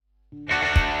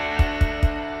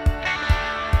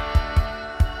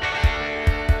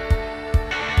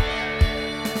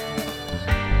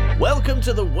Welcome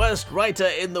to the worst writer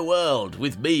in the world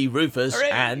with me, Rufus, Hooray.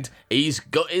 and he's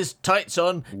got his tights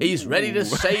on. He's ready to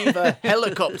save a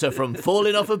helicopter from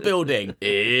falling off a building.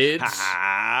 It's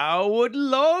Howard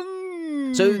Long.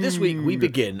 So this week we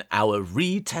begin our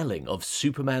retelling of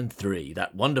Superman 3,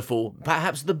 that wonderful,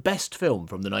 perhaps the best film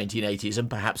from the 1980s and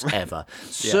perhaps ever.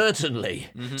 Certainly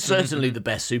the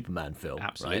best Superman film.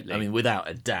 Absolutely. Right? I mean, without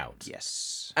a doubt.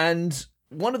 Yes. And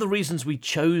one of the reasons we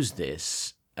chose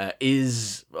this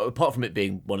is, apart from it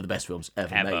being one of the best films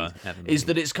ever made, is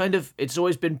that it's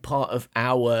always been part of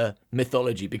our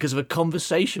mythology because of a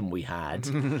conversation we had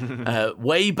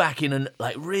way back in a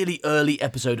really early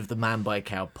episode of the Man by a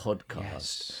Cow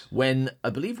podcast, when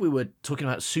I believe we were talking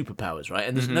about superpowers, right?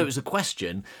 And it was a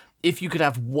question: if you could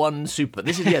have one this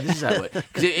is how it works.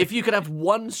 Because if you could have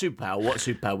one superpower, what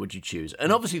superpower would you choose?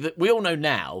 And obviously, we all know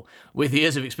now, with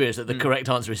years of experience, that the correct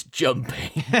answer is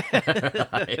jumping.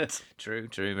 Right? True,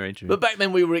 very true. But back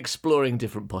then, we were exploring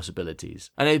different possibilities.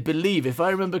 And I believe, if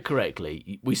I remember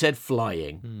correctly, we said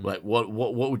flying. Like, what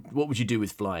would you do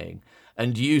with flying?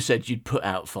 And you said you'd put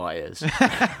out fires.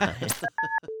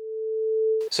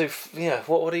 So,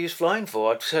 what would I use flying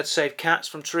for? I'd save cats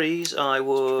from trees. I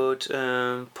would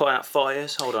put out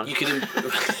fires. Hold on. You could...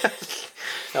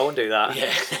 I wouldn't do that.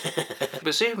 Yeah.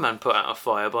 But Superman put out a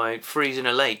fire by freezing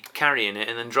a lake, carrying it,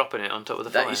 and then dropping it on top of the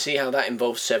fire. You see how that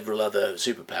involves several other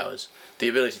superpowers? The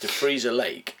ability to freeze a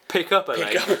lake. Pick up a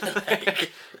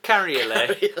lake. Carry a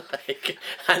lake.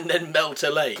 And then melt a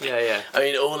lake. Yeah. I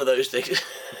mean, all of those things...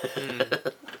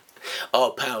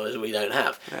 are powers we don't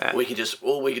have. Yeah.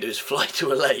 All we can do is fly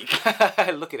to a lake.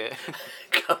 Look at it.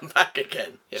 Come back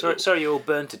again. Yeah, sorry you all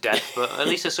burned to death, but at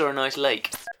least I saw a nice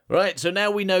lake. Right, so now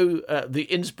we know the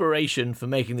inspiration for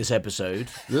making this episode.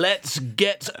 Let's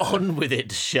get on with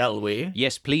it, shall we?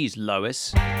 Yes, please,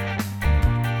 Lois.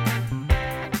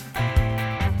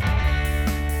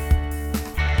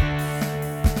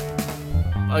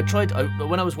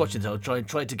 When I was watching this, I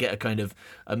tried to get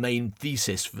a main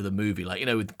thesis for the movie. Like,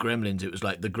 with Gremlins, it was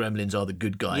like the Gremlins are the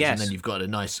good guys, and then you've got a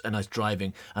nice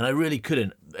driving. And I really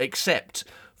couldn't, except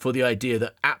for the idea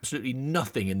that absolutely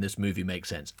nothing in this movie makes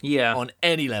sense. Yeah. On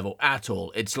any level at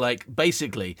all. It's like,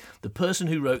 basically, the person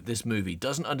who wrote this movie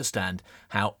doesn't understand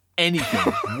how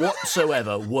anything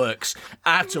whatsoever works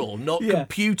at all. Not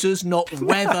computers, not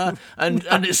weather, and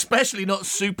especially not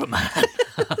Superman.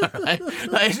 Right?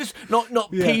 Like, it's just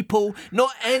not people,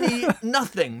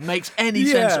 nothing makes any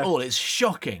sense at all. It's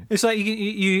shocking. It's like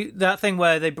you that thing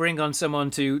where they bring on someone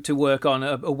to work on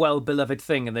a well-beloved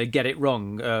thing and they get it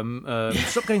wrong.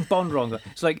 Stop getting Bond wrong.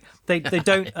 It's like they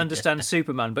don't understand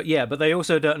Superman, but they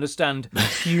also don't understand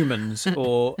humans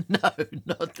or... No,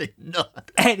 nothing,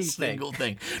 not anything. A single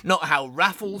thing. Not how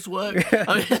raffles work.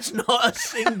 I mean, it's not a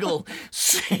single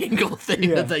thing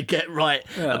that they get right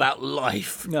about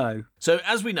life. No. So,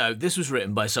 as we know, this was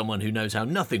written by someone who knows how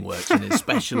nothing works, and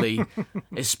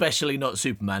especially not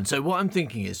Superman. So, what I'm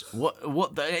thinking is,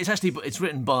 it's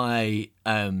written by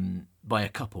a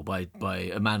couple, by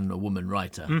a man and a woman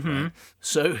writer. Right?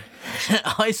 So,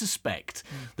 I suspect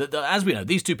that, as we know,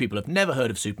 these two people have never heard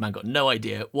of Superman, got no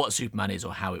idea what Superman is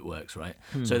or how it works, right?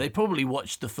 So they probably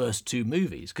watched the first two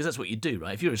movies, because that's what you do,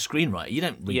 right? If you're a screenwriter, you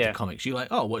don't read the comics. You're like,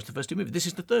 oh, watch the first two movies. This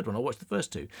is the third one. I'll watch the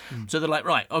first two. So they're like,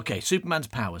 right, okay, Superman's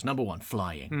powers. Number 1,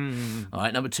 flying. All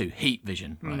right, number 2, heat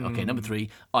vision. Right, okay, number 3,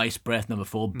 ice breath. Number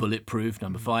 4, bulletproof.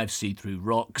 Number 5, see through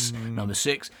rocks. Number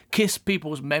 6, kiss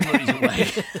people's memories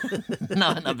away.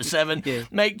 No, number 7,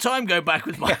 make time go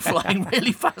backwards by flying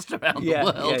really fast around the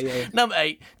world. Number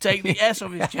 8, take the S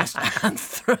off his chest and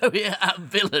throw it at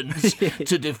villains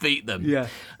to defeat them. Yeah.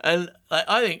 And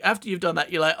I think after you've done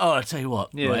that, you're like, oh, I'll tell you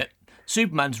what, right?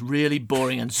 Superman's really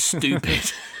boring and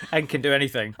stupid. And can do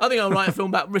anything. I think I'll write a film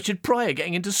about Richard Pryor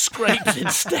getting into scrapes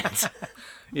instead.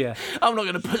 Yeah. I'm not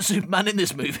going to put Superman in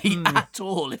this movie at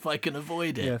all if I can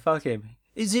avoid it. Yeah, fuck him.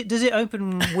 Does it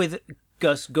open with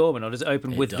Gus Gorman, or does it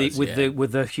open with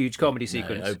the huge comedy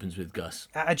sequence? No, it opens with Gus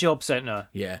at a job centre.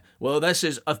 Yeah. Well, this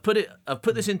is I've put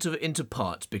this into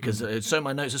parts because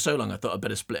my notes are so long. I thought I'd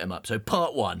better split them up. So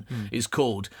part 1 is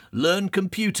called "Learn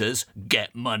Computers,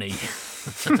 Get Money,"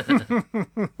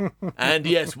 and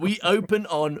yes, we open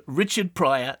on Richard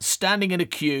Pryor standing in a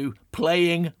queue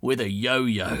playing with a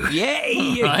yo-yo.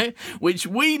 Yay! Right, which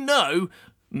we know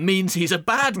means he's a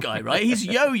bad guy, right? He's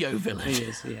yo-yo villain. He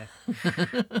is, yeah.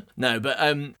 No, but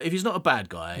if he's not a bad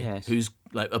guy, who's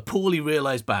like a poorly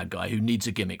realised bad guy who needs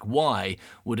a gimmick, why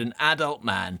would an adult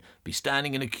man be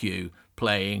standing in a queue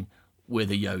playing with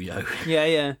a yo-yo?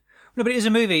 Yeah. No, but it is a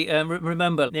movie.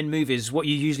 Remember, in movies, what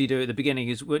you usually do at the beginning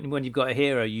is when you've got a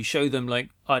hero, you show them, like,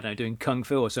 I don't know, doing kung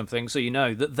fu or something, so you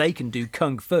know that they can do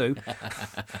kung fu.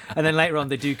 And then later on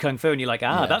they do kung fu, and you're like,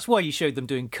 that's why you showed them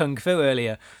doing kung fu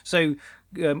earlier. So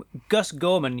Gus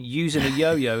Gorman using a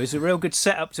yo-yo is a real good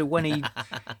setup to when he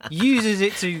uses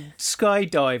it to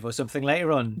skydive or something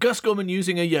later on. Gus Gorman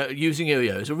using a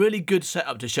yo-yo is a really good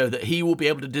setup to show that he will be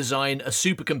able to design a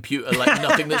supercomputer like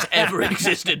nothing that's ever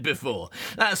existed before.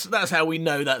 That's how we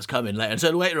know that's coming later. And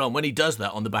so later on, when he does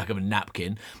that on the back of a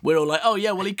napkin, we're all like, oh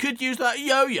yeah, well he could use that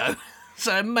yo-yo.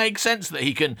 So it makes sense that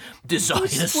he can design a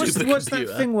supercomputer. What's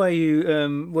that thing where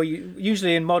you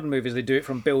usually in modern movies they do it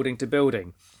from building to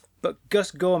building, but Gus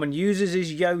Gorman uses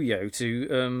his yo-yo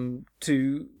to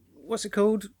what's it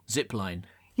called? Zipline.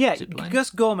 Yeah, Zipline. Gus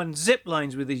Gorman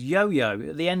ziplines with his yo-yo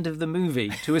at the end of the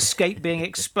movie to escape being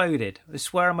exploded. I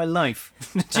swear on my life.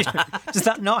 Does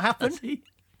that not happen?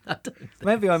 I don't think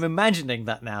Maybe I'm imagining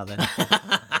that now then.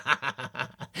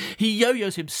 He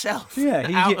yo-yos himself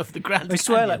out of the Grand I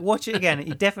swear, Canyon. like, watch it again.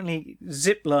 He definitely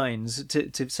zip lines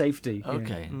to safety.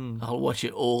 Okay, I'll watch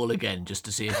it all again just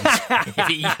to see if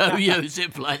he yo-yo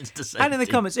zip lines to safety. And in the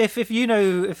comments, if you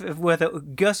know if whether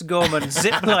Gus Gorman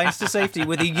zip lines to safety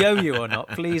with a yo-yo or not,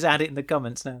 please add it in the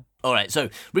comments now. All right, so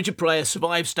Richard Pryor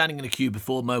survives standing in a queue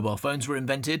before mobile phones were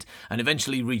invented and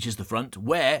eventually reaches the front,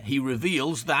 where he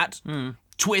reveals that,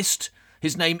 twist,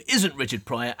 his name isn't Richard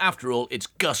Pryor. After all, it's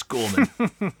Gus Gorman.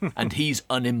 And he's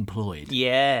unemployed.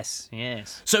 Yes.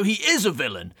 So he is a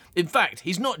villain. In fact,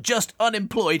 he's not just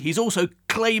unemployed, he's also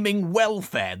claiming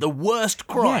welfare, the worst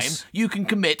crime you can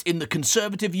commit in the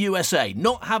conservative USA,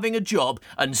 not having a job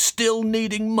and still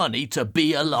needing money to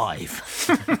be alive.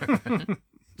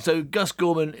 So Gus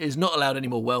Gorman is not allowed any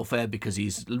more welfare because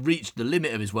he's reached the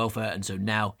limit of his welfare, and so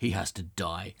now he has to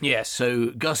die. Yes.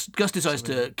 So Gus decides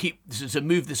to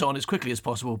move this on as quickly as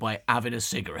possible by having a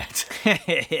cigarette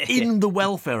in the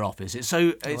welfare office. It's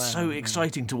so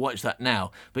exciting to watch that now.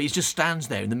 But he just stands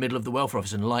there in the middle of the welfare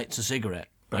office and lights a cigarette.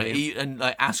 Right? And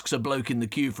asks a bloke in the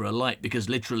queue for a light because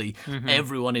literally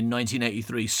everyone in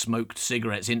 1983 smoked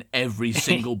cigarettes in every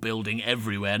single building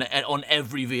everywhere and on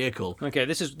every vehicle. Okay,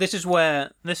 this is where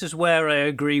I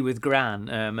agree with Gran.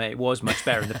 It was much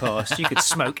better in the past. You could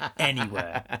smoke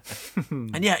anywhere.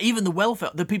 And yeah, even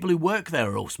the people who work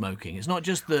there are all smoking. It's not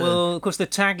just the... Well, of course, the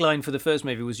tagline for the first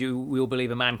movie was "You'll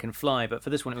believe a man can fly," but for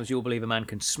this one it was "You'll believe a man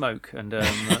can smoke," and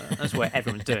that's where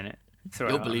everyone's doing it.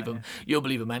 You'll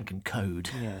believe a man can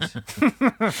code.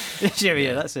 Yes.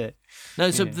 yeah, that's it. No,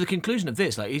 so the conclusion of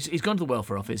this, like, he's gone to the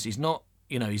welfare office. He's not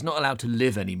allowed to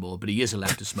live anymore, but he is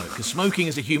allowed to smoke because smoking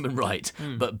is a human right,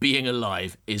 but being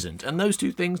alive isn't. And those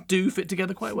two things do fit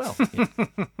together quite well. Yeah.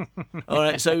 All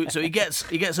right, so he gets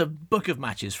a book of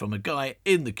matches from a guy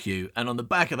in the queue, and on the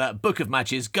back of that book of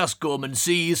matches, Gus Gorman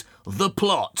sees the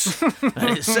plot,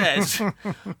 and it says,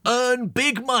 "Earn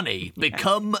big money,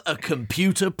 become a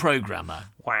computer programmer."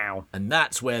 Wow. And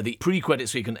that's where the pre-credit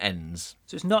sequence ends.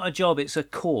 So it's not a job, it's a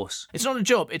course. It's not a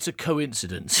job, it's a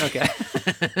coincidence. Okay.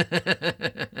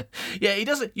 Yeah, he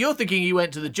doesn't. You're thinking he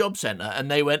went to the job centre and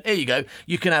they went, "Here you go.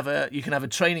 You can have a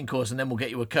training course and then we'll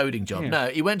get you a coding job." Yeah. No,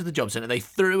 he went to the job centre. They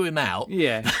threw him out.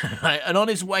 Yeah. Right, and on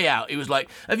his way out, he was like,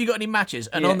 "Have you got any matches?"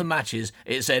 And on the matches,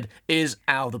 it said, "Is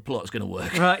how the plot's going to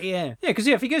work." Right. Yeah. Yeah. Because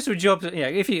if he goes to a job,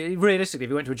 if he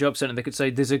went to a job centre, they could say,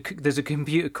 "There's a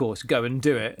computer course. Go and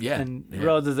do it." Yeah. And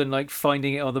rather than like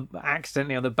finding it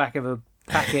accidentally on the back of a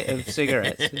packet of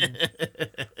cigarettes.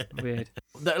 Weird.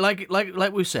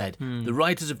 Like we've said, the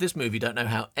writers of this movie don't know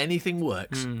how anything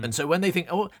works, and so when they think,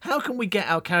 "Oh, how can we get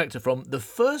our character from the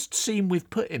first scene we've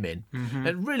put him in,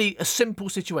 and really a simple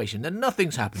situation, and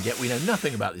nothing's happened yet, we know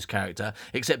nothing about this character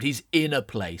except he's in a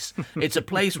place. It's a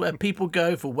place where people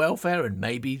go for welfare and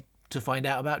maybe to find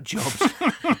out about jobs,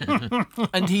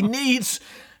 and he needs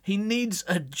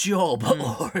a job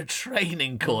or a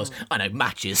training course. I know,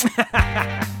 matches."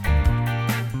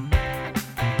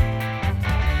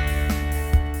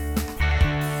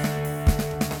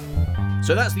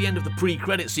 So that's the end of the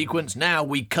pre-credit sequence. Now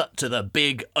we cut to the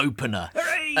big opener.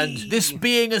 Hooray! And this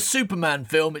being a Superman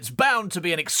film, it's bound to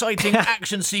be an exciting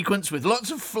action sequence with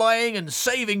lots of flying and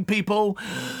saving people.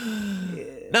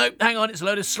 No, hang on, it's a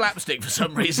load of slapstick for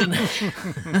some reason.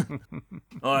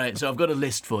 All right, so I've got a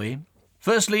list for you.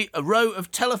 Firstly, a row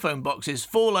of telephone boxes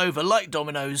fall over like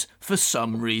dominoes for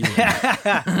some reason.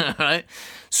 Right?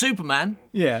 Superman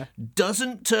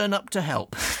doesn't turn up to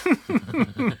help.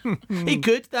 He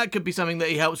could. That could be something that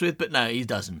he helps with, but no, he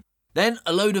doesn't. Then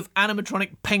a load of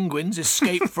animatronic penguins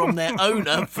escape from their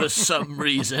owner for some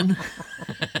reason.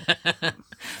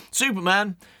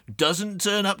 Superman doesn't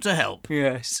turn up to help.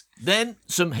 Yes. Then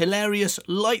some hilarious,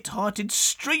 light-hearted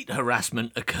street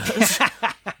harassment occurs.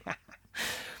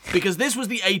 Because this was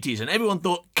the 80s and everyone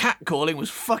thought catcalling was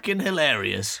fucking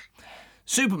hilarious.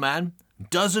 Superman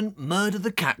doesn't murder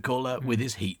the catcaller with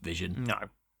his heat vision. No.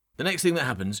 The next thing that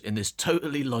happens in this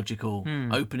totally logical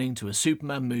opening to a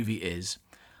Superman movie is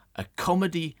a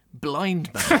comedy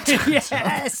blind man turns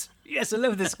up, Yes, I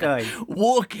love this guy.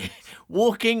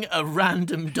 walking a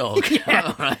random dog.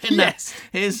 All right? Yes.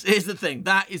 Here's the thing.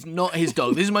 That is not his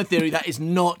dog. This is my theory. That is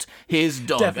not his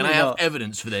dog. Definitely and I have not.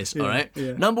 evidence for this. All right.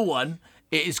 Yeah. Number one,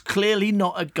 it is clearly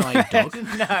not a guide dog.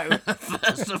 No.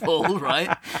 First of all,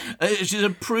 right? Which is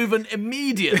proven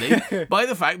immediately by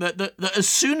the fact that as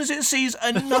soon as it sees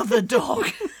another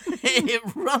dog, it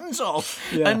runs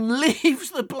off and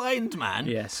leaves the blind man.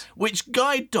 Yes. Which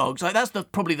guide dogs, like that's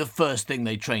probably the first thing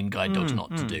they train guide dogs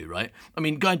not to do, right? I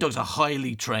mean, guide dogs are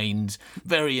highly trained,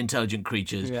 very intelligent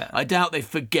creatures. Yeah. I doubt they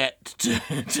forget to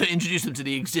introduce them to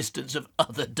the existence of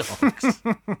other dogs.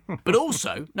 But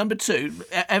also, number two,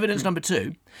 evidence number two,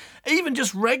 even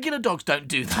just regular dogs don't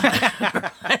do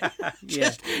that. Right?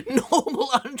 Just normal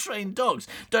untrained dogs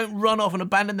don't run off and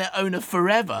abandon their owner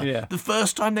forever the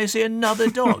first time they see another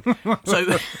dog.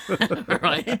 So,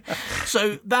 right?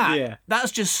 So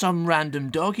that's just some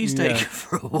random dog he's taken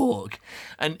for a walk.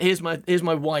 And here's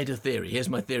my wider theory. Here's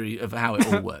my theory of how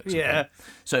it all works. Okay?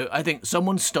 So I think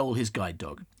someone stole his guide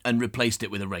dog and replaced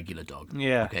it with a regular dog.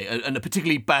 Yeah. Okay. And a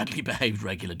particularly badly behaved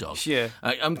regular dog. Sure.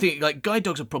 I'm thinking like guide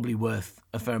dogs are probably worth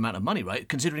a fair amount of money, right?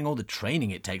 Considering all the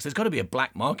training it takes, there's got to be a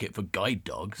black market for guide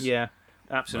dogs. Yeah.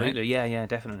 Absolutely. Right? Yeah,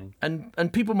 definitely.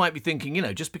 And people might be thinking,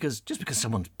 just because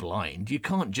someone's blind, you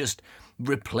can't just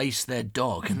replace their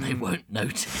dog and they won't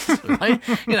notice, right?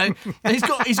 And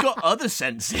he's got other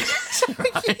senses,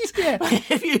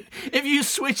 right? If you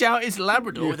switch out his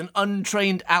Labrador with an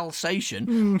untrained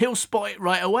Alsatian, he'll spot it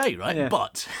right away, right? Yeah.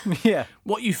 But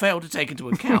what you fail to take into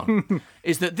account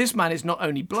is that this man is not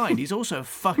only blind, he's also a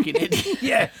fucking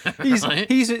idiot.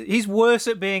 He's worse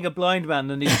at being a blind man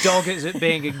than his dog is at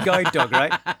being a guide dog,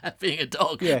 right? Being a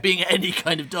dog, being any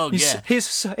kind of dog,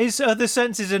 His other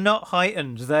senses are not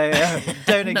heightened; they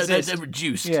don't No, exist. they're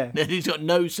reduced. Yeah. He's got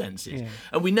no senses. Yeah.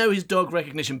 And we know his dog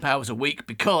recognition powers are weak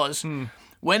because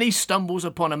when he stumbles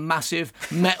upon a massive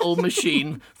metal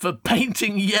machine for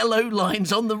painting yellow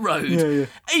lines on the road,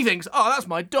 he thinks, oh, that's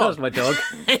my dog. That's my dog.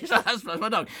 That's my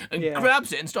dog. And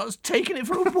grabs it and starts taking it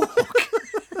for a walk.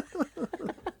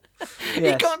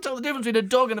 He can't tell the difference between a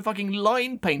dog and a fucking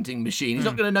line painting machine. He's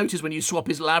not going to notice when you swap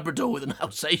his Labrador with an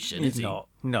Alsatian, is he? Not.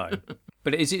 No.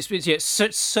 But it's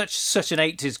such an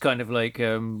 80s kind of like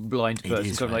blind person,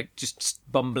 is, kind of right? like just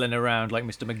bumbling around like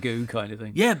Mr. Magoo kind of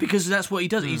thing. Yeah, because that's what he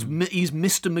does. He's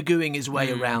Mr. Magooing his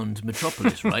way around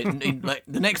Metropolis, right? And like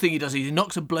the next thing he does is he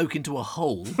knocks a bloke into a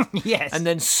hole, and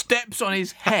then steps on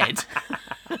his head.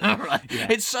 Right? Yeah.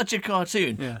 It's such a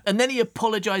cartoon. Yeah. And then he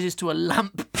apologises to a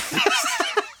lamp.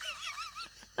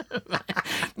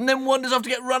 And then wanders off to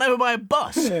get run over by a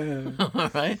bus. All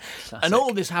right? And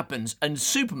all this happens, and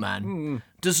Superman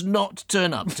does not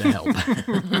turn up to help.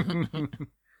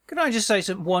 Can I just say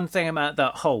one thing about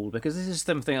that hole? Because this is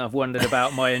something I've wondered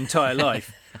about my entire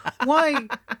life. Why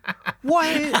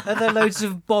are there loads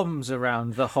of bombs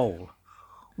around the hole?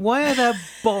 Why are there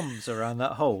bombs around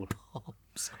that hole?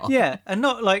 Bombs? Yeah, and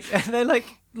not like they're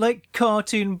like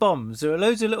cartoon bombs. There are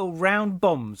loads of little round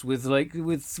bombs with the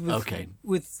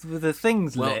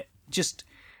things lit just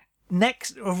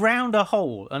next around a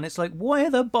hole, and it's like, why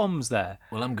are there bombs there?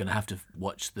 Well, I'm going to have to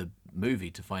watch the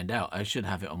movie to find out. I should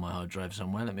have it on my hard drive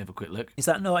somewhere. Let me have a quick look. Is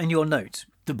that not in your note?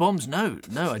 The bombs? No,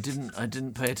 I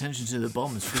didn't pay attention to the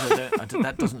bombs because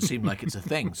that doesn't seem like it's a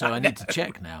thing. So I need to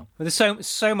check now. Well, there's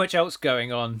so much else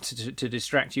going on to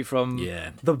distract you from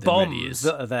the bombs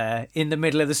that are there in the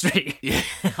middle of the street. Yeah,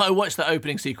 I watched the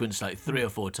opening sequence like 3 or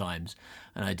 4 times,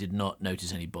 and I did not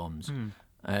notice any bombs.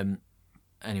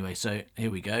 Anyway, so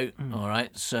here we go. All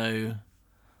right, so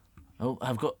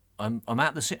I'm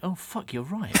at the oh fuck, you're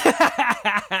right.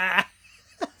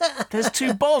 There's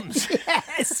 2 bombs.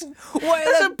 Yes.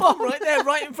 There's a bomb right there,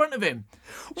 right in front of him.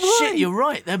 Why? Shit, you're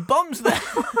right. There are bombs there.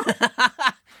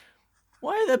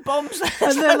 Why are there bombs there?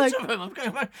 And they're like, of them. I'm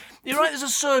going back. You're right. There's a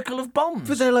circle of bombs.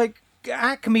 But they're like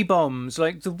Acme bombs,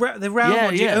 like the round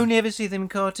ones. You only ever see them in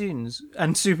cartoons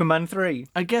and Superman 3.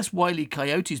 I guess Wile E.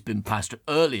 Coyote's been passed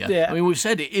earlier. Yeah. I mean, we've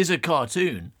said it is a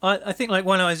cartoon. I think like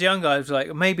when I was younger, I was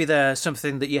like, maybe there's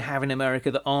something that you have in America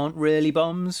that aren't really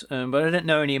bombs. But I didn't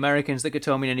know any Americans that could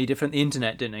tell me any different. The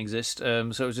internet didn't exist. So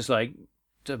it was just like,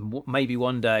 maybe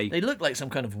one day. They look like some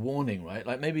kind of warning, right?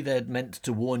 Like maybe they're meant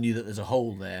to warn you that there's a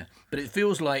hole there, but it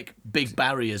feels like big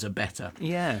barriers are better.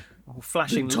 Yeah.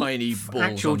 Flashing tiny balls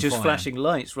actual on just fire. flashing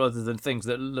lights rather than things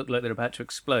that look like they're about to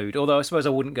explode. Although I suppose I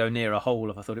wouldn't go near a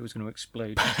hole if I thought it was going to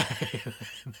explode.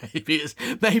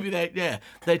 maybe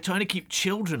they're trying to keep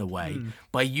children away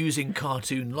by using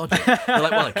cartoon logic. They're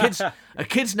like, well, a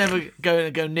kid's never going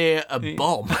to go near a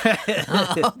bomb,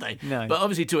 are they? No. But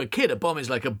obviously, to a kid, a bomb is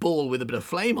like a ball with a bit of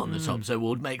flame on the top, so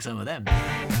we'll make some of them.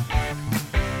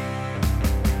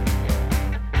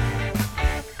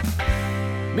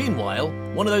 Meanwhile,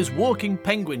 one of those walking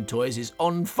penguin toys is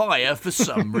on fire for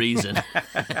some reason.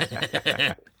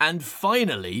 And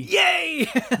finally, Yay!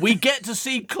 we get to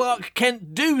see Clark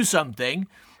Kent do something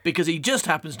because he just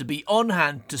happens to be on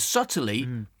hand to subtly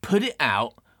put it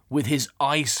out with his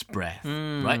ice breath,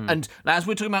 right? And as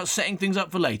we're talking about setting things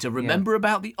up for later, remember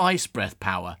about the ice breath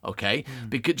power, okay?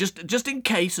 Because just in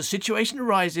case a situation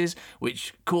arises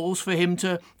which calls for him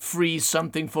to freeze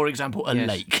something, for example, a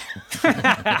lake.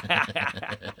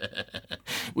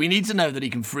 We need to know that he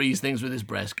can freeze things with his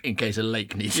breast in case a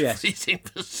lake needs freezing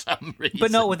for some reason.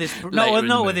 But not with his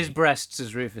his breasts,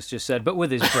 as Rufus just said, but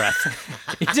with his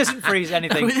breath. He doesn't freeze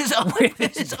anything with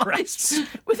his breasts.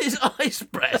 ice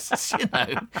breasts, you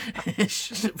know.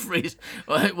 Freeze.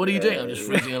 What are you doing? I'm just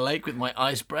freezing a lake with my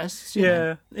ice breasts. You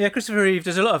know? Yeah. Christopher Reeve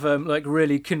does a lot of like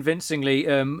really convincingly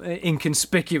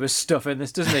inconspicuous stuff in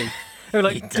this, doesn't he? He'll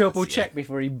like double check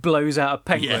before he blows out a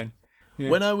penguin. Yeah.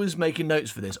 When I was making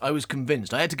notes for this, I was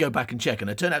convinced. I had to go back and check,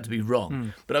 and I turned out to be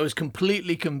wrong. But I was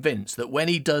completely convinced that when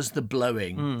he does the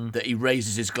blowing, that he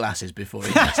raises his glasses before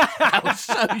he does it. I was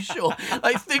so sure.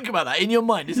 Like, think about that in your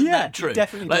mind. Isn't that true? It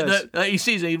definitely does. He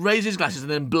sees it, he raises his glasses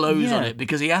and then blows on it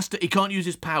because he can't use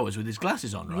his powers with his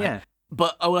glasses on, right? Yeah.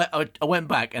 But I went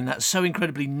back, and that's so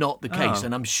incredibly not the case.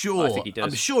 And I'm sure, I think he does.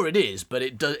 I'm sure it is, but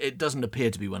it doesn't appear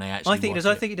to be when I actually. I think it does.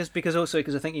 I think it does because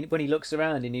I think when he looks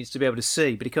around, he needs to be able to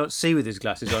see, but he can't see with his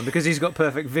glasses on because he's got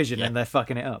perfect vision, and they're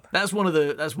fucking it up. That's one of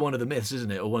the myths,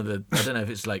 isn't it? Or one of the, I don't know if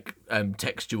it's like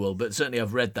textual, but certainly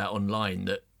I've read that online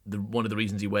that one of the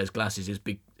reasons he wears glasses is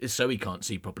so he can't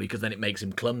see properly, because then it makes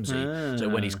him clumsy. So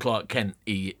when he's Clark Kent,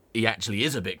 he actually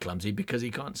is a bit clumsy because he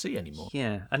can't see anymore.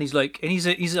 Yeah, and he's like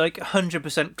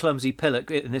 100% clumsy pillock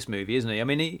in this movie, isn't he? I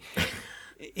mean,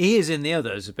 he is in the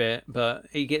others a bit, but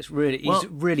he's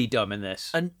really dumb in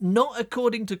this. And not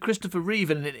according to Christopher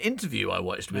Reeve in an interview I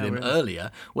watched with him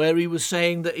earlier, where he was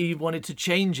saying that he wanted to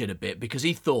change it a bit because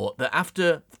he thought that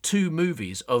after 2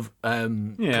 movies of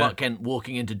Clark Kent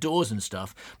walking into doors and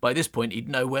stuff, by this point he'd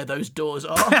know where those doors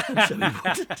are.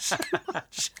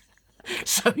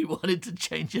 So he wanted to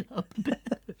change it up a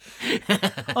bit.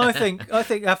 I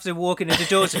think after walking into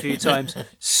doors a few times,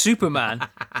 Superman,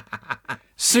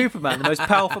 the most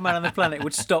powerful man on the planet,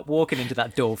 would stop walking into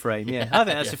that door frame. Yeah, I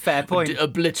think that's a fair point.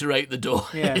 Obliterate the door.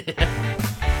 Yeah.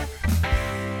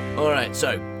 All right,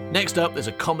 so next up, there's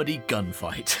a comedy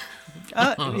gunfight.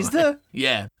 Is there?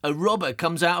 Yeah. A robber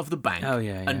comes out of the bank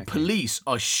and police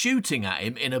are shooting at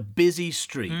him in a busy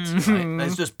street. Right?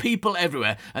 There's just people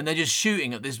everywhere and they're just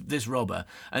shooting at this robber.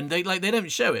 And they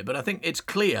don't show it, but I think it's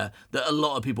clear that a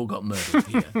lot of people got murdered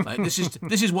here. Like, this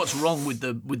is what's wrong with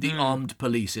the armed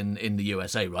police in the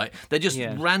USA, right? They're just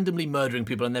randomly murdering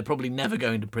people and they're probably never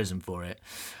going to prison for it.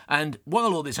 And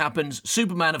while all this happens,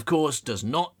 Superman, of course, does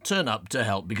not turn up to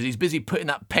help because he's busy putting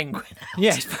that penguin out.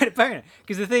 Yeah, he's putting a penguin out.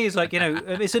 Because the thing is, like,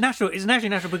 it's actually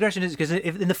natural progression, isn't it?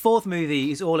 Because in the 4th movie,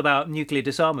 it's all about nuclear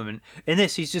disarmament. In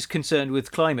this, he's just concerned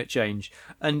with climate change.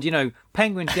 And,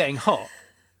 penguins getting hot.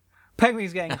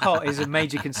 Penguins getting hot is a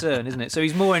major concern, isn't it? So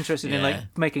he's more interested in,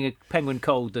 like, making a penguin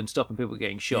cold than stopping people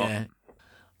getting shot. Yeah.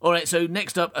 All right, so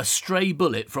next up, a stray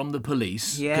bullet from the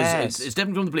police. Yes. It's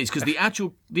definitely from the police, because the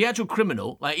actual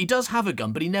criminal, like, he does have a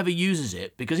gun, but he never uses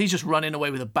it because he's just running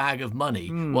away with a bag of money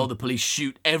while the police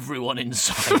shoot everyone in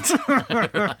sight.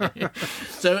 Right.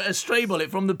 So a stray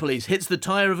bullet from the police hits the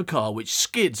tyre of a car, which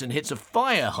skids and hits a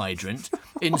fire hydrant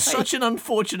in such an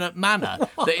unfortunate manner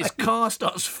that his car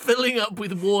starts filling up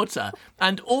with water,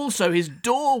 and also his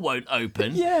door won't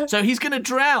open. Yeah. So he's going to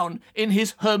drown in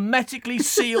his hermetically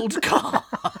sealed car.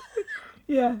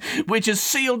 Yeah. Which has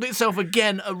sealed itself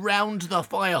again around the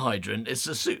fire hydrant.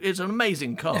 It's an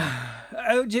amazing car.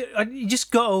 You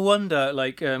just gotta wonder,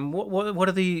 like, what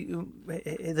are the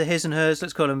his and hers?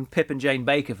 Let's call them Pip and Jane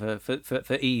Baker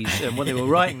for ease. And when they were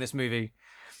writing this movie,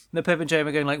 the Pip and Jane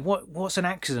were going like, what's an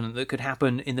accident that could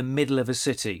happen in the middle of a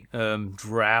city?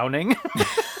 Drowning.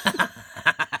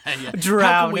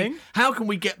 Drowning. How can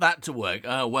we get that to work?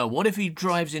 Well, what if he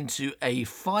drives into a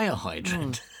fire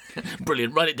hydrant?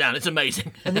 Brilliant. Write it down. It's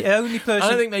amazing. And the only person... I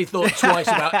don't think they thought twice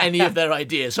about any of their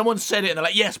ideas. Someone said it and they're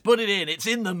like, yes, put it in. It's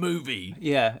in the movie.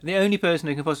 Yeah, the only person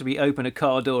who can possibly open a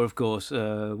car door, of course,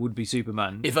 would be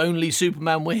Superman. If only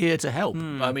Superman were here to help.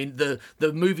 I mean, the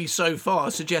movie so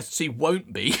far suggests he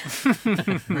won't be.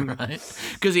 Right?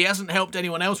 Because he hasn't helped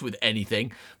anyone else with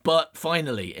anything. But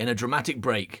finally, in a dramatic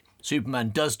break, Superman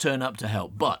does turn up to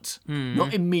help, but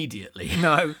not immediately.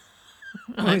 No.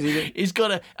 What is he doing? He's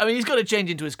got to change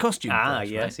into his costume.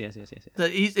 First, yes, right? yes. So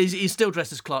he's still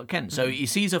dressed as Clark Kent. So he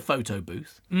sees a photo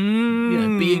booth,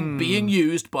 being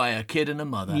used by a kid and a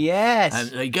mother. Yes.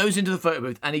 And he goes into the photo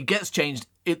booth and he gets changed.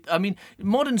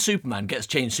 Modern Superman gets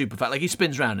changed super fast. Like he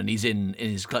spins around and he's in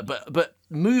his club. But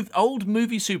old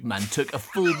movie Superman took a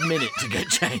full minute to get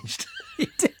changed.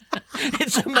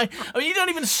 It's amazing. You don't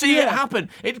even see it happen.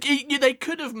 They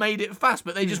could have made it fast,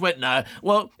 but they just went, no.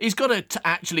 Well, he's got to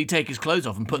actually take his clothes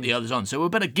off and put the others on. So we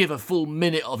better give a full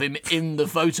minute of him in the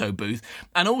photo booth.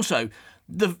 And also,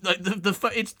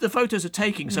 the photos are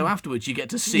taking, so afterwards you get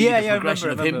to see the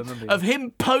progression of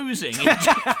him posing.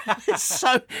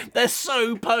 They're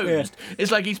so posed. Yeah.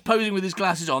 It's like he's posing with his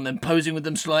glasses on, then posing with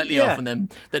them slightly off, and then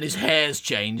his hair's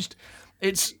changed.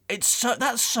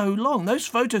 That's so long. Those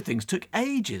photo things took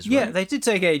ages, right? Yeah, they did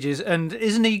take ages. And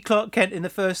isn't he Clark Kent in the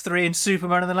first 3 and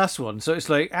Superman in the last one? So it's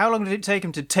like, how long did it take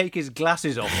him to take his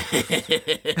glasses off?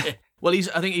 Well,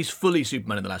 I think he's fully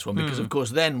Superman in the last one because, of course,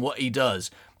 then what he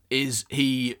does is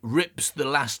he rips the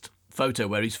last photo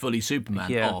where he's fully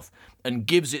Superman off and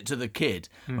gives it to the kid,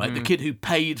 right? The kid who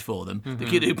paid for them, the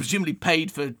kid who presumably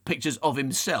paid for pictures of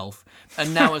himself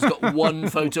and now has got one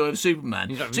photo of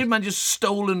Superman. Superman just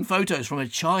stolen photos from a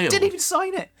child. Didn't even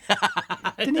sign it.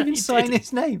 Didn't even sign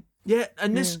his name. Yeah,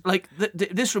 and this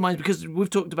this reminds me, because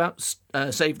we've talked about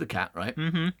Save the Cat, right?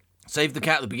 Mm-hmm. Save the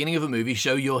Cat at the beginning of a movie,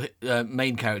 show your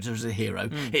main character as a hero.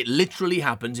 It literally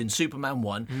happens in Superman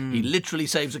 1. He literally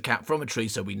saves a cat from a tree,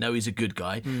 so we know he's a good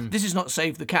guy. This is not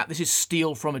Save the Cat. This is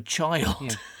steal from a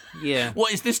child. Yeah.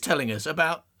 What is this telling us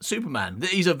about Superman? That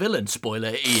he's a villain.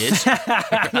 Spoiler, he is.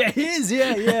 Yeah, he is,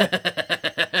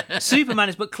 yeah. Superman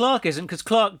is, but Clark isn't, because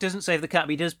Clark doesn't save the cat,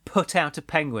 but he does put out a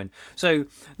penguin. So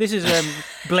this is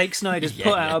Blake Snyder's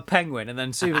put out a penguin, and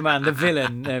then Superman, the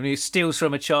villain, he steals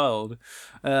from a child.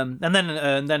 And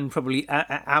then probably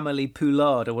Amelie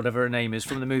Poulard, or whatever her name is,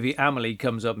 from the movie Amelie,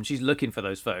 comes up, and she's looking for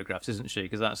those photographs, isn't she?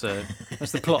 Because that's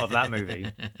the plot of that movie.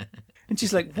 And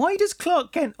she's like, why does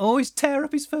Clark Kent always tear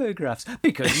up his photographs?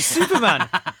 Because he's Superman.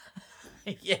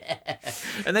 Yeah.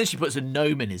 And then she puts a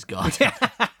gnome in his garden.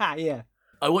 Yeah.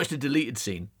 I watched a deleted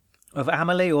scene. Of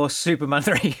Amelie or Superman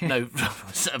 3? No,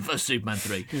 for Superman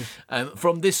 3.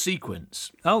 From this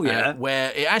sequence. Oh, yeah.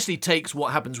 Where it actually takes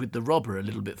what happens with the robber a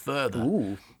little bit further.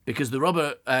 Ooh. Because the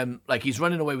robber, he's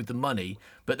running away with the money,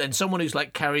 but then someone who's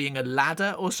carrying a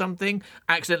ladder or something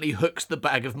accidentally hooks the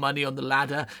bag of money on the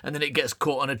ladder, and then it gets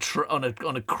caught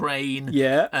on a crane.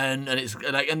 Yeah. And it's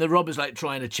and the robber's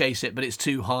trying to chase it, but it's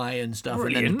too high and stuff.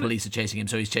 Brilliant. And then the police are chasing him,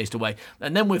 so he's chased away.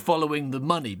 And then we're following the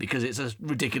money because it's a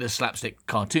ridiculous slapstick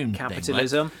cartoon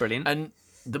Capitalism. thing, right? Brilliant. And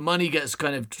the money gets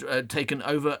kind of taken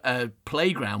over a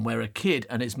playground where a kid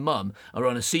and his mum are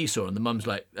on a seesaw, and the mum's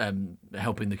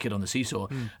helping the kid on the seesaw,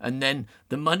 and then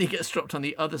the money gets dropped on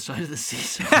the other side of the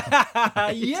seesaw.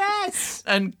 Yes!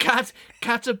 And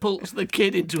catapults the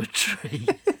kid into a tree.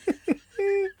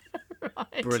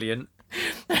 Right? Brilliant.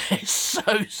 It's so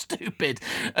stupid.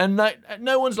 And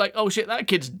no one's like, oh shit, that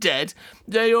kid's dead.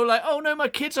 You're like, oh no, my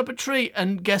kid's up a tree.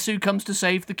 And guess who comes to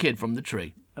save the kid from the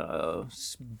tree?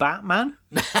 Batman?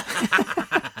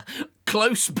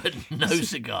 Close, but no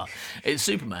cigar. It's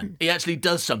Superman. He actually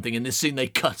does something in this scene they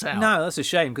cut out. No, that's a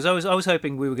shame, because I was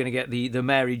hoping we were going to get the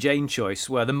Mary Jane choice,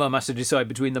 where the mum has to decide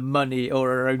between the money or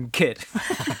her own kid.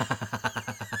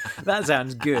 That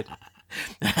sounds good.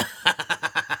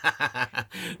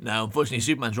 No, unfortunately,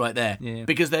 Superman's right there. Yeah.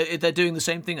 Because they're doing the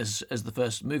same thing as the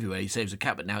first movie where he saves a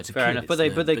cat, but now it's a Fair kid. enough,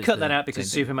 but they cut that out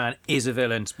because Superman is a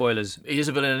villain. Spoilers. He is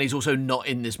a villain, and he's also not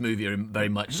in this movie very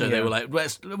much. So they were like,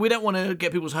 we don't want to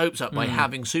get people's hopes up by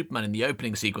having Superman in the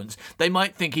opening sequence. They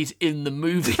might think he's in the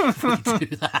movie if we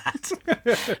do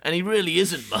that. And he really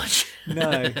isn't much.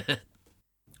 No.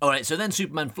 All right, so then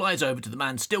Superman flies over to the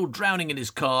man still drowning in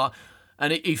his car,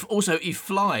 and he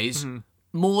flies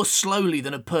more slowly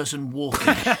than a person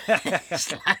walking.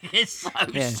 It's so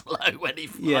slow when he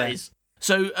flies.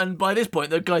 So, and by this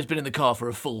point, the guy's been in the car for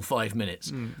a full 5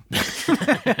 minutes.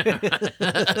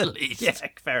 At least. Yeah,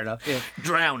 fair enough. Yeah.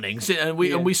 Drowning. And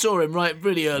we saw him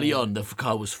really early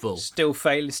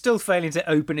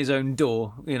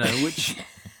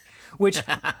Which,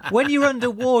 when you're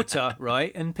underwater,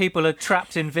 right, and people are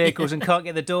trapped in vehicles and can't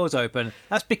get the doors open,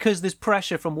 that's because there's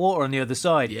pressure from water on the other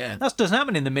side. Yeah. That doesn't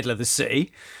happen in the middle of the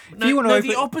sea.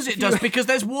 The opposite does, because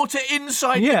there's water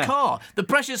inside Yeah. the car. The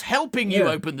pressure's helping you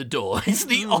open the door. It's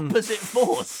the opposite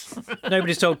force.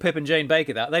 Nobody's told Pip and Jane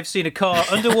Baker that. They've seen a car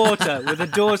underwater with the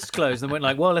doors closed and went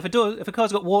like, well, if a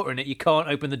car's got water in it, you can't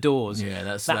open the doors. Yeah,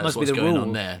 that must must be what's the going rule.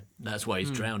 on there. That's why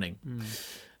he's drowning.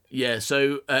 Yeah,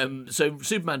 so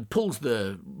Superman rips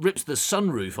the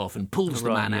sunroof off and pulls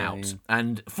the man out. Yeah.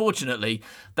 And fortunately,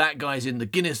 that guy's in the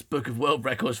Guinness Book of World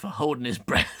Records for holding his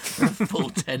breath for a full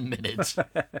 10 minutes.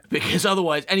 Because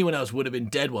otherwise, anyone else would have been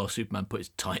dead while Superman put his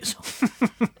tights on.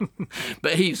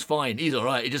 But he's fine. He's all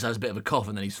right. He just has a bit of a cough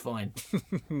and then he's fine.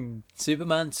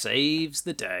 Superman saves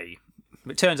the day.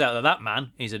 It turns out that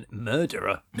man is a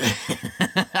murderer.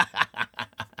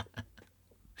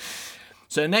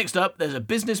 So next up, there's a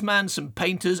businessman, some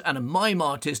painters, and a mime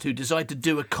artist who decide to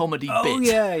do a comedy bit. Oh,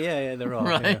 yeah, there are.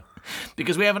 Right? Yeah.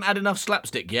 Because we haven't had enough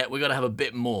slapstick yet, we've got to have a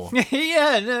bit more.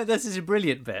 Yeah, no, this is a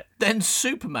brilliant bit. Then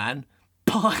Superman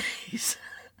pies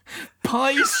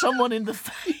someone in the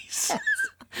face.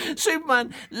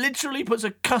 Superman literally puts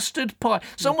a custard pie.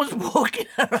 Someone's walking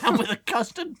around with a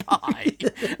custard pie,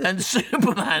 and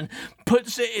Superman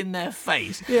puts it in their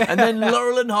face. Yeah. And then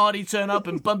Laurel and Hardy turn up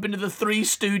and bump into the Three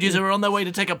Stooges who are on their way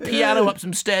to take a piano up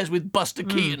some stairs with Buster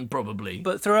Keaton, probably.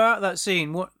 But throughout that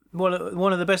scene, one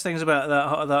of the best things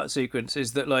about that sequence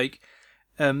is that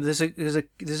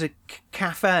there's a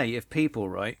cafe of people,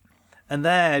 right, and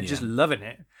they're just loving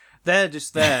it. They're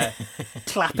just there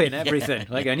clapping everything.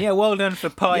 Like going, yeah, well done for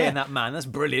pieing that man. That's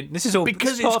brilliant. This is all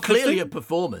because it's clearly a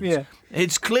performance. Yeah.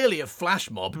 It's clearly a flash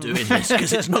mob doing this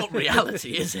because it's not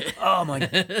reality, is it? Oh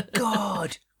my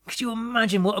God. Could you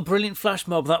imagine what a brilliant flash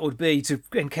mob that would be to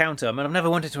encounter? I mean, I've never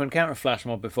wanted to encounter a flash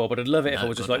mob before, but I'd love it if I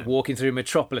was just walking through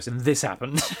Metropolis and this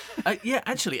happened. Yeah,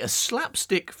 actually, a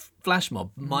slapstick flash mob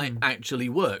might actually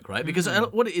work, right? Because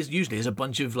what it is usually is a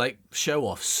bunch of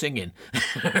show-offs singing,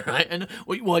 right? And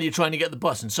while you're trying to get the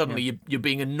bus, and suddenly you're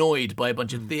being annoyed by a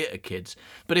bunch of theatre kids.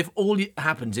 But if all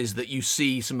happens is that you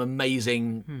see some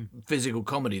amazing physical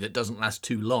comedy that doesn't last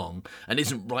too long and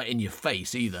isn't right in your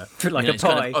face either, like a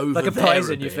pie, like a pie's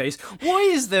in your face. Why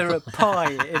is there a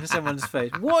pie in someone's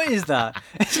face? What is that?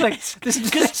 It's like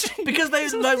because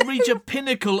they reach a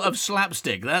pinnacle of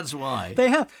slapstick. That's why they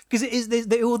have, because it is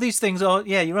all these things are.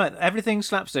 Yeah, you're right. Everything's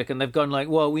slapstick, and they've gone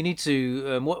well, we need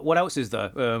to. What else is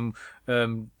there?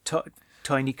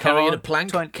 Tiny car carrying a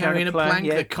plank. Carrying a plank.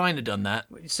 Yeah. They've kind of done that.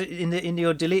 So in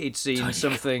your deleted scene,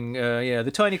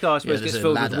 the tiny car I suppose gets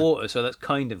filled with water, so that's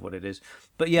kind of what it is.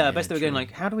 But I bet they were going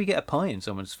how do we get a pie in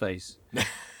someone's face?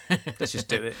 Let's just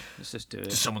do it.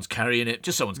 Just someone's carrying it.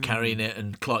 Carrying it,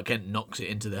 and Clark Kent knocks it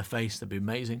into their face. That'd be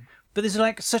amazing. But there's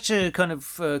such a kind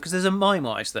of because there's a mime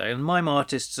artist there, and mime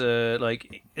artists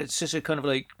it's just a kind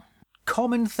of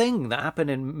common thing that happened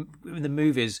in the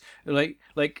movies,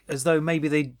 like as though maybe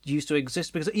they used to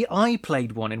exist. Because I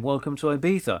played one in Welcome to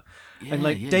Ibiza,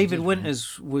 and David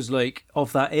Winters was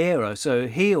of that era, so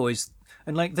he always.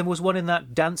 And there was one in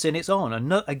that Dancing It's On,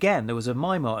 and again there was a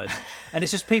mime artist, and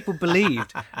it's just people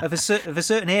believed of a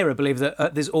certain era believed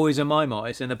that there's always a mime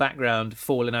artist in the background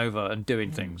falling over and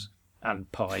doing things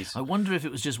and pies. I wonder if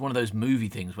it was just one of those movie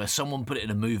things where someone put it in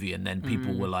a movie and then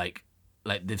people were like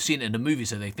they've seen it in a movie,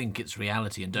 so they think it's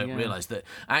reality and don't realise that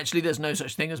actually there's no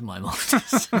such thing as mime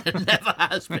artists. There never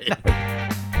has been.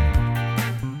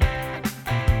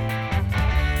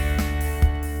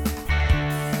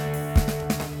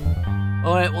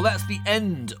 All right, well, that's the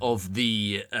end of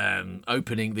the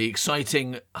opening, the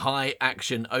exciting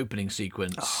high-action opening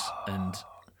sequence. And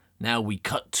now we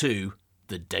cut to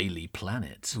the Daily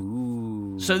Planet.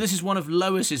 Ooh. So this is one of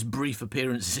Lois's brief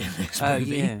appearances in this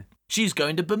movie. Yeah. She's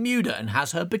going to Bermuda and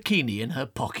has her bikini in her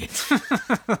pocket.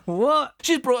 What?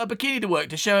 She's brought her bikini to work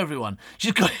to show everyone.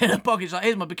 She's got it in her pocket. She's like,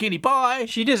 here's my bikini, bye.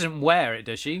 She doesn't wear it,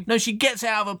 does she? No, she gets it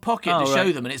out of her pocket to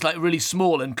show them, and it's really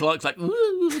small, and Clark's like,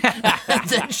 ooh. And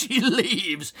then she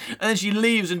leaves. And then she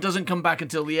leaves and doesn't come back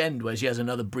until the end, where she has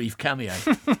another brief cameo.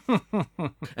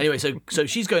 Anyway, so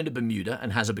she's going to Bermuda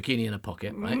and has a bikini in her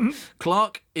pocket, right?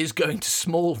 Clark is going to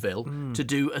Smallville to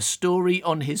do a story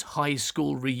on his high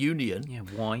school reunion. Yeah,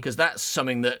 why? Because that's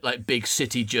something that big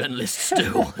city journalists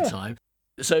do all the time.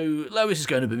 So Lois is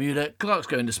going to Bermuda, Clark's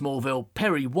going to Smallville,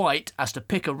 Perry White has to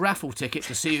pick a raffle ticket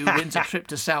to see who wins a trip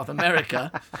to South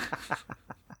America.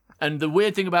 And the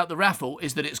weird thing about the raffle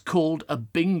is that it's called a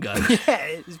bingo. Yeah,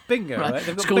 it's bingo, right?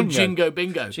 It's called Jingo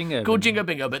Bingo. Jingo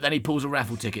Bingo, but then he pulls a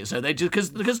raffle ticket. So they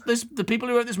just because the people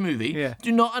who wrote this movie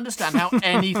do not understand how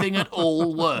anything at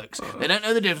all works. They don't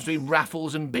know the difference between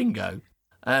raffles and bingo.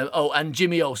 And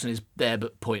Jimmy Olsen is there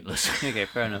but pointless. Okay,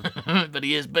 fair enough. but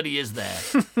he is there.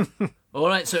 All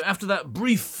right, so after that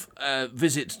brief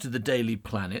visit to the Daily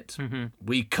Planet,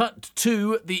 we cut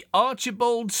to the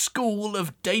Archibald School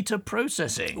of Data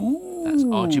Processing. Ooh. That's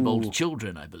Archibald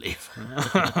Children, I believe.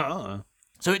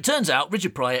 So it turns out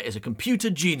Richard Pryor is a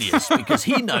computer genius because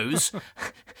he knows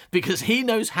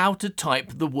how to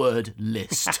type the word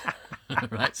list.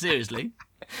 Right, seriously.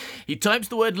 He types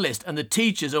the word list and the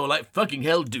teachers are like, fucking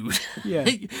hell, dude. Yeah.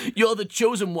 You're the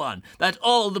chosen one that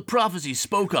all the prophecies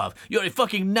spoke of. You're a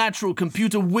fucking natural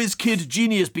computer whiz kid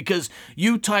genius because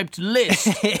you typed list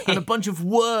and a bunch of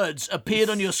words appeared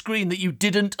on your screen that you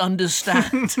didn't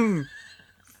understand.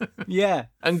 Yeah.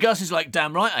 And Gus is like,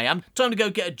 damn right I am. Time to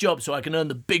go get a job so I can earn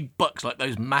the big bucks like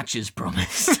those matches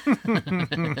promised.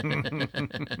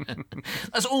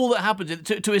 That's all that happens.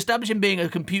 To establish him being a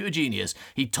computer genius,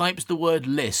 he types the word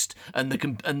list and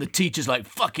the teacher's like,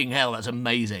 fucking hell, that's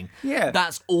amazing. Yeah.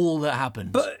 That's all that happens.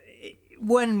 But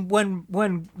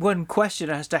when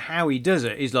questioned as to how he does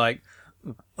it, he's like,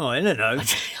 oh, I don't know.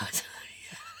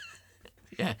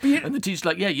 Yeah, and the teacher's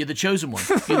like, yeah, you're the chosen one.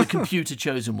 You're the computer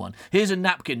chosen one. Here's a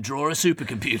napkin, draw a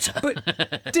supercomputer.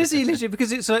 But does he literally,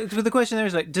 because it's like, the question there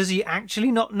is like, does he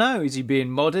actually not know? Is he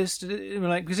being modest?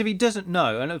 Like, because if he doesn't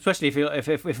know, and especially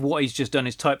if what he's just done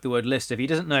is type the word list, if he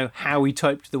doesn't know how he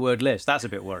typed the word list, that's a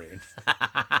bit worrying.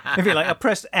 If you're like, I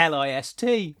pressed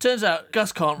L-I-S-T. Turns out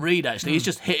Gus can't read, actually. He's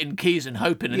just hitting keys and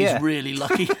hoping, and he's really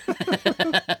lucky.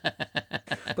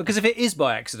 Because if it is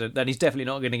by accident, then he's definitely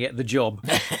not going to get the job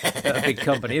at a big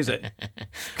company, is it?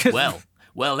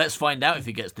 Well, let's find out if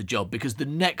he gets the job, because the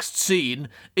next scene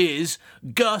is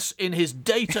Gus in his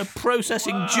data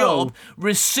processing job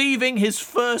receiving his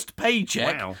first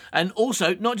paycheck. Wow. And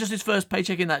also, not just his first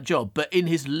paycheck in that job, but in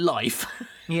his life.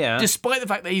 Yeah. Despite the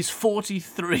fact that he's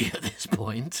 43 at this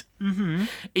point,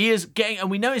 he is getting, and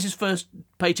we know it's his first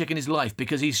paycheck in his life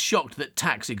because he's shocked that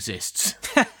tax exists.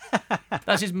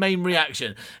 That's his main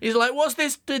reaction. He's like, what's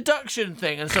this deduction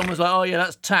thing? And someone's like, oh yeah,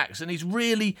 that's tax. And he's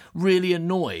really, really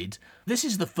annoyed. This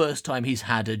is the first time he's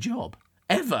had a job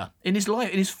ever in his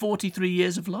life, in his 43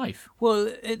 years of life.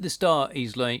 Well, at the start,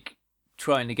 he's like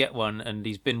trying to get one, and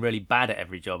he's been really bad at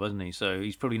every job, hasn't he? So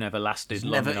he's probably never lasted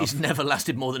long enough. He's never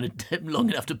lasted more than long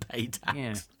enough to pay tax.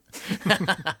 Yeah.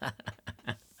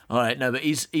 All right, no, but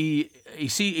he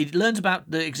learns about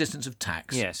the existence of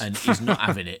tax. Yes. And he's not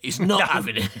having it. He's not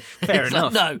having it. Fair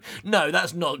enough. Like, no,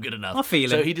 that's not good enough. I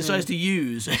feel so it. he decides to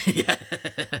use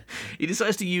he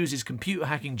decides to use his computer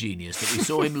hacking genius that we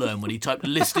saw him learn when he typed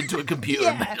list into a computer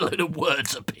and made a load of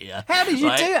words appear. How did you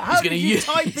do it? How did you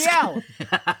type the L?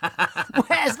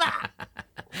 Where's that?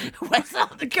 Where's that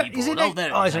on the keyboard? Is it oh,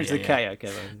 there it's it is. the K.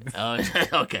 Okay.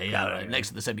 Okay, yeah, right. Next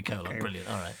to the semicolon. Brilliant.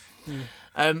 All right.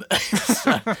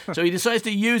 So he decides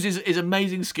to use his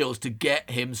amazing skills to get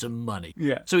him some money.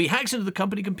 Yeah. So he hacks into the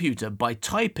company computer by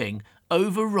typing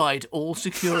 "override all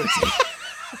security."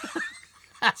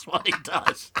 That's what he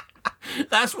does.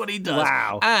 That's what he does.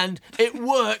 Wow. And it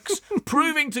works,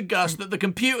 proving to Gus that the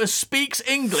computer speaks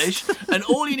English, and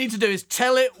all you need to do is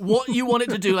tell it what you want it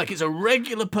to do, like it's a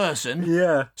regular person.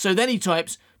 Yeah. So then he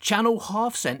types, channel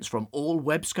half cents from all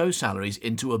Websco salaries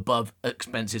into above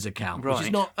expenses account, which is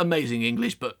Right. not amazing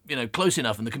English, but close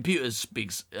enough, and the computer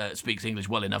speaks English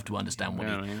well enough to understand what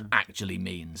he actually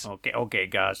means. Okay,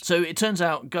 guys. So it turns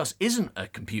out Gus isn't a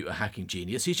computer hacking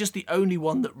genius. He's just the only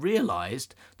one that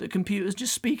realised that computers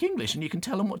just speak English and you can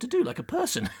tell them what to do like a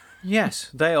person.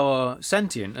 Yes, they are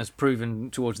sentient, as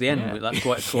proven towards the end. Yeah. That's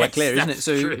quite clear, isn't it? That's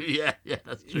So true. Yeah,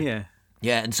 that's true. yeah.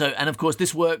 Yeah, and of course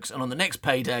this works, and on the next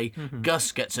payday,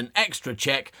 Gus gets an extra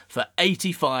check for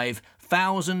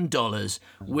 $85,000,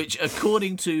 which,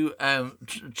 according to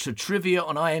trivia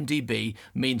on IMDb,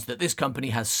 means that this company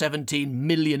has 17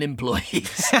 million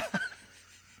employees.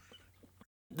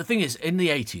 The thing is, in the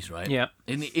 80s, right? Yeah.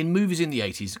 In movies in the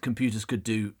 80s, computers could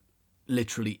do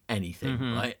literally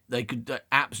anything, right? They could do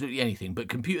absolutely anything, but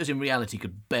computers in reality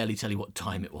could barely tell you what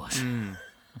time it was.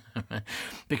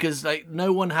 Because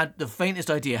no one had the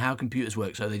faintest idea how computers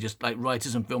work, so they just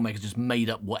writers and filmmakers just made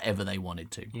up whatever they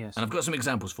wanted to. Yes. And I've got some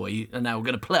examples for you, and now we're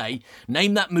going to play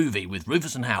Name That Movie with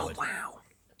Rufus and Howard. Oh, wow.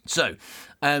 So,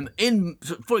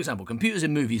 for example, computers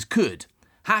in movies could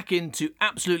hack into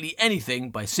absolutely anything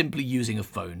by simply using a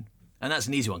phone. And that's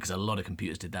an easy one because a lot of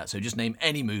computers did that. So just name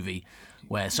any movie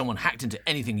where someone hacked into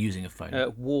anything using a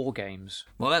phone. War games.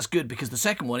 Well, that's good, because the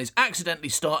second one is accidentally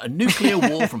start a nuclear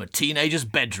war from a teenager's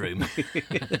bedroom.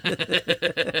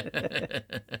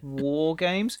 War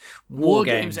games? War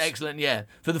games, excellent, yeah.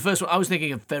 For the first one, I was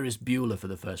thinking of Ferris Bueller for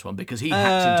the first one, because he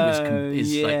hacks into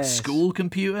his like, school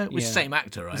computer. With the same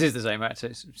actor, right? This is the same actor.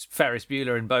 It's Ferris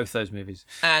Bueller in both those movies.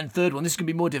 And third one, this is going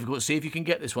to be more difficult. See if you can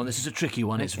get this one. This is a tricky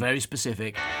one. It's very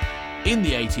specific. In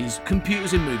the 80s,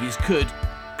 computers in movies could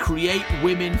create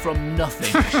women from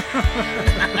nothing.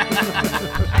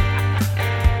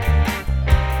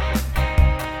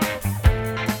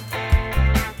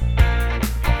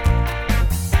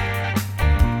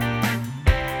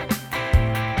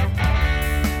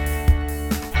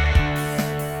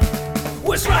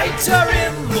 Worst writer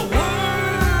in the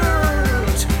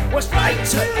world. Worst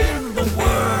writer in the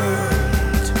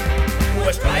world.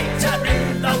 Worst writer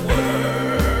in the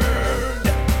world.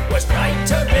 Worst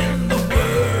writer in the world.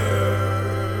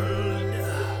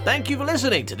 Thank you for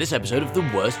listening to this episode of The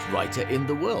Worst Writer in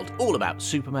the World, all about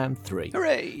Superman 3.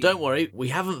 Hooray! Don't worry, we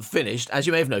haven't finished. As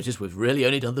you may have noticed, we've really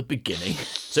only done the beginning.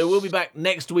 So we'll be back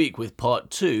next week with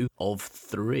part 2 of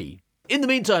 3. In the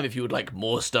meantime, if you would like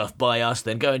more stuff by us,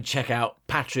 then go and check out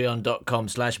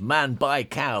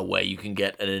patreon.com/manbycow, where you can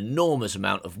get an enormous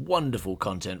amount of wonderful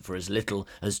content for as little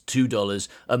as $2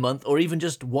 a month, or even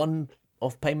just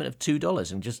one-off payment of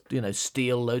 $2 and just,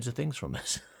 steal loads of things from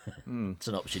us. It's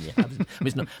an option you have. I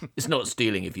mean, it's not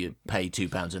stealing if you pay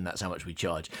 £2 and that's how much we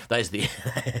charge. That is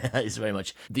very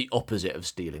much the opposite of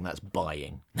stealing. That's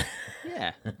buying.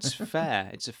 Yeah, it's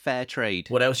fair. It's a fair trade.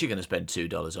 What else are you going to spend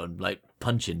 $2 on? Like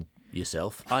punching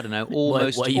yourself? I don't know.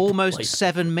 Almost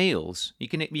 7 meals. You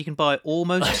can buy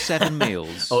almost 7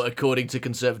 meals. Oh, according to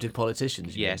conservative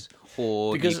politicians. Yes.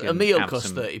 Or because a meal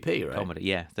costs 30p, right? Comedy.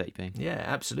 Yeah, 30p. Yeah,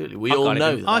 absolutely. We all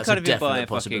know that. I can't even buy a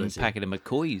fucking packet of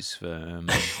McCoys for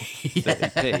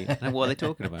 30p. I don't know what are they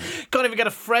talking about. Can't even get a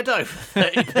Freddo for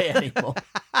 30p anymore.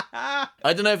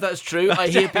 I don't know if that's true. I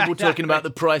hear people talking about the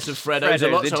price of Freddos a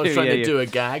lot, so I was trying to do a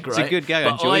gag, right? It's a good gag.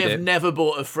 But I have never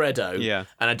bought a Freddo,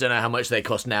 and I don't know how much they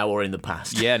cost now or in the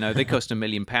past. Yeah, no, they cost £1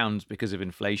 million because of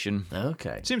inflation.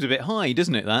 Okay. Seems a bit high,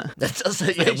 doesn't it, that? That does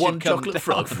say, one chocolate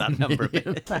frog for that number.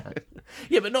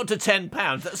 Yeah, but not to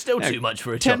 £10. That's still too much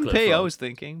for a chocolate 10p, frog. I was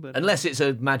thinking. But unless it's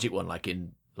a magic one, like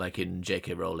in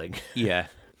J.K. Rowling. Yeah.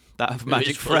 That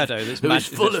magic Freddo that's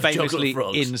famously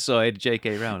inside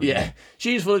J.K. Rowling. Yeah,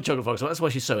 she's full of chocolate frogs. That's why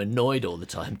she's so annoyed all the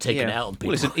time, taking out on people.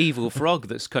 Well, it's an evil frog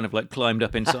that's kind of like climbed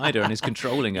up inside her and is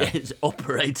controlling her. It's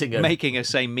operating her. Making her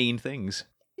say mean things.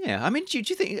 Yeah, I mean, do you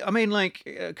think,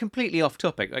 completely off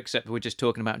topic, except we're just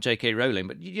talking about J.K. Rowling,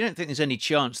 but you don't think there's any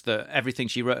chance that everything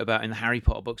she wrote about in the Harry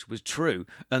Potter books was true,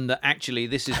 and that actually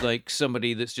this is like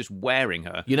somebody that's just wearing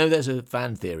her? There's a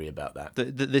fan theory about that.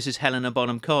 That this is Helena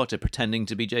Bonham Carter pretending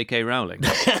to be J.K. Rowling. No,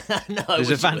 there's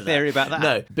a fan theory about that.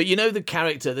 No, but there's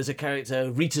a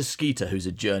character, Rita Skeeter, who's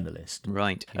a journalist.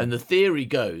 Right. And the theory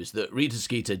goes that Rita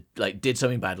Skeeter did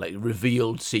something bad,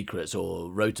 revealed secrets or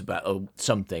wrote about or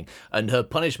something, and her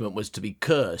punishment was to be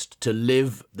cursed to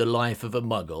live the life of a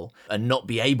muggle and not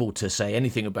be able to say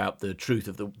anything about the truth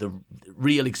of the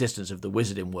real existence of the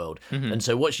wizarding world. Mm-hmm. And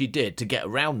so what she did to get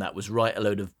around that was write a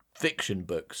load of fiction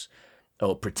books,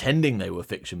 or pretending they were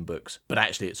fiction books, but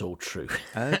actually it's all true.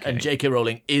 Okay. And J.K.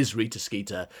 Rowling is Rita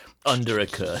Skeeter under a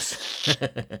curse.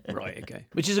 Right, okay.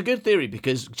 Which is a good theory,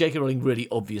 because J.K. Rowling really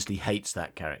obviously hates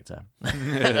that character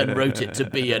and wrote it to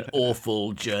be an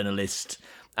awful journalist,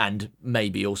 and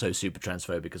maybe also super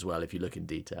transphobic as well, if you look in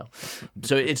detail.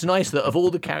 So it's nice that of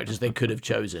all the characters they could have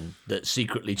chosen, that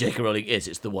secretly J.K. Rowling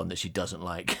it's the one that she doesn't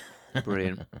like.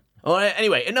 Brilliant. All right,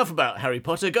 anyway, enough about Harry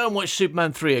Potter. Go and watch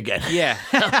Superman 3 again. Yeah.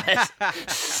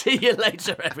 See you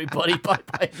later, everybody.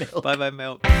 Bye-bye, Milk. Bye-bye,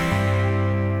 Milk.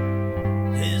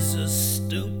 He's a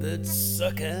stupid,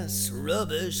 suck-ass,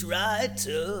 rubbish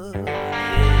writer.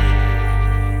 Yeah.